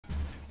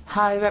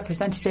High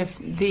Representative,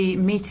 the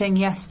meeting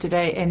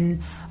yesterday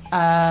in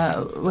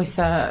Moscow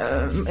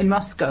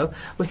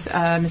with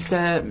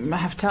Mr.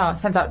 Haftar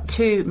sends out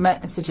two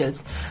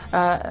messages.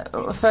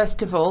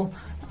 First of all,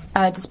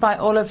 despite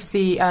all of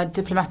the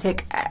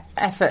diplomatic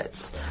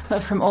efforts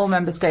from all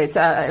member states,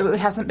 it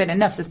hasn't been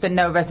enough. There's been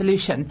no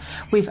resolution.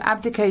 We've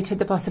abdicated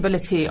the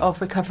possibility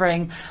of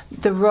recovering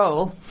the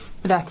role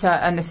that,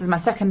 and this is my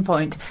second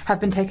point,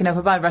 have been taken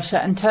over by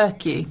Russia and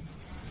Turkey.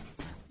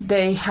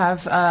 They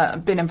have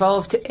been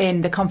involved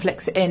in the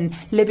conflicts in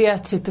Libya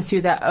to pursue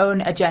their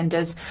own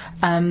agendas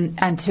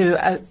and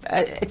to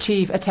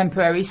achieve a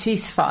temporary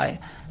ceasefire.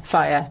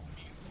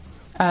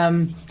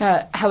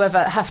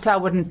 However,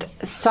 Haftar wouldn't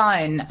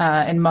sign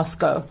in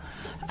Moscow.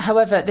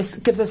 However, this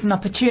gives us an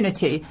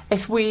opportunity.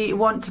 If we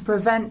want to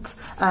prevent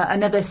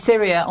another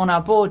Syria on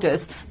our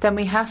borders, then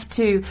we have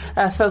to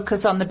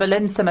focus on the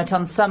Berlin summit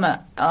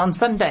on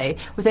Sunday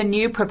with a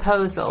new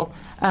proposal,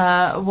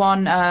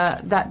 one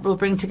that will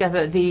bring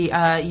together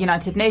the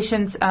United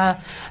Nations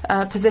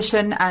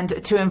position and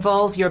to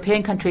involve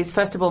European countries,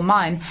 first of all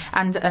mine,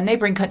 and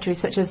neighbouring countries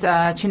such as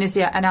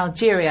Tunisia and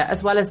Algeria,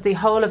 as well as the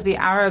whole of the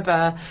Arab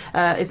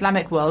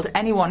Islamic world,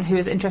 anyone who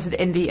is interested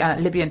in the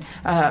Libyan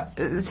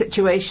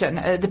situation.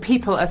 The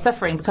people are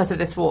suffering because of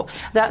this war.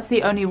 That's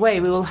the only way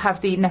we will have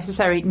the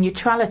necessary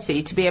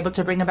neutrality to be able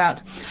to bring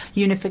about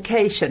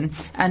unification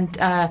and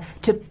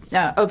to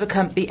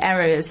overcome the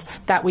errors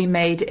that we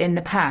made in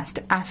the past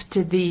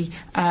after the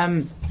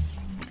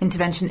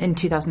intervention in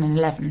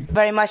 2011.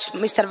 Very much.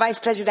 Mr. Vice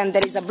President,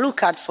 there is a blue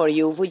card for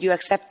you. Would you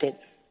accept it?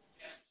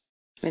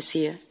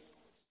 Monsieur,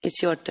 it's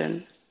your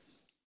turn.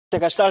 Mr.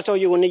 Castaldo,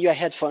 you will need your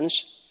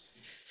headphones.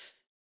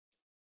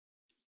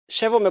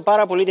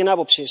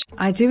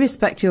 I do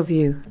respect your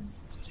view.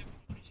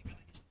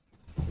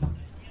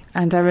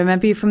 And I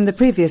remember you from the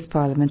previous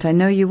Parliament. I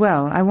know you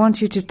well. I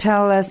want you to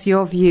tell us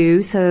your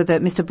view so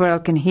that Mr.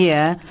 Borrell can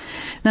hear.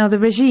 Now, the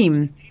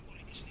regime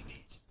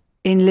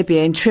in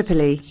Libya, in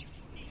Tripoli,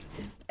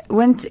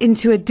 went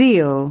into a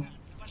deal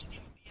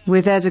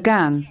with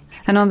Erdogan.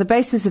 And on the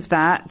basis of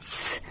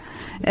that,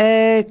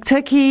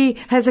 Turkey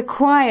has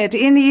acquired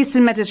in the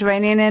Eastern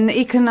Mediterranean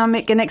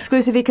an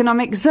exclusive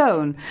economic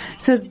zone.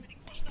 So,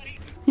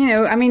 you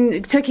know, I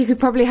mean, Turkey could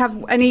probably have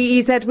an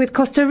EEZ with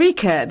Costa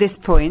Rica at this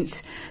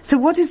point. So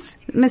what does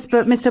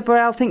Mr.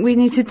 Borrell think we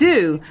need to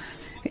do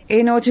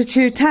in order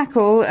to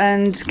tackle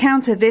and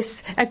counter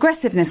this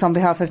aggressiveness on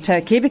behalf of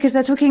Turkey? Because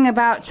they're talking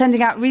about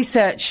sending out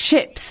research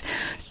ships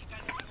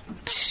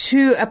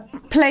to a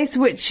place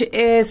which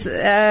is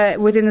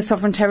within the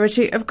sovereign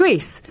territory of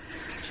Greece.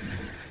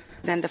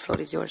 Then the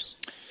floor is yours.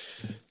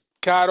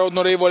 Caro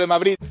onorevole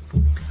Mavridis.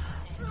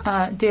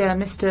 Dear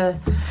Mr.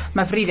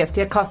 Mavridis,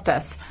 dear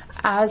Kostas,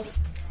 as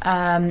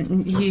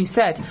you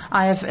said,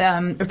 I have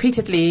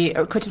repeatedly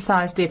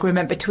criticised the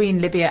agreement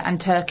between Libya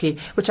and Turkey,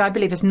 which I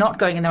believe is not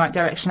going in the right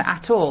direction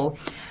at all,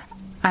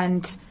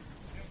 and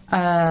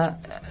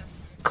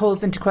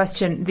calls into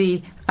question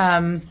the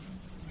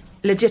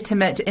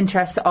legitimate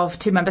interests of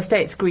two member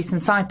states, Greece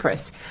and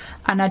Cyprus.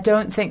 And I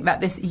don't think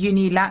that this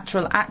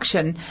unilateral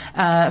action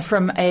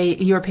from a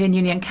European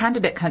Union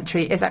candidate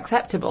country is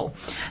acceptable.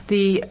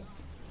 The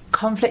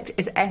conflict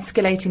is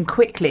escalating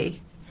quickly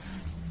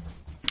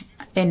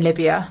in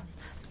Libya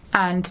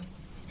and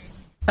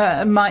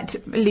might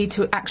lead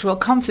to actual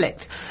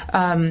conflict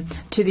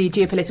to the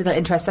geopolitical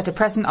interests that are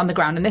present on the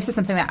ground. And this is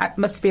something that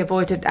must be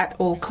avoided at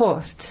all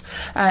costs.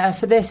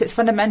 For this, it's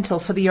fundamental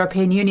for the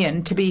European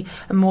Union to be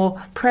more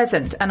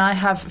present. And I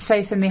have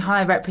faith in the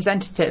High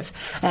Representative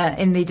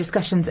in the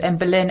discussions in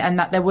Berlin, and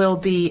that there will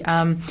be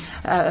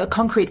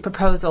concrete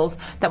proposals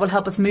that will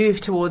help us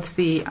move towards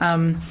the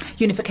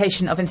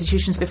unification of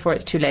institutions before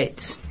it's too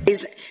late.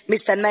 Is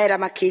Mr. Naira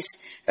Makis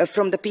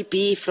from the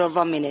PPE for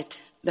 1 minute.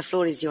 The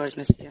floor is yours,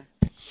 Monsieur.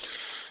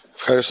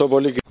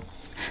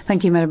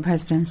 Thank you, Madam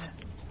President.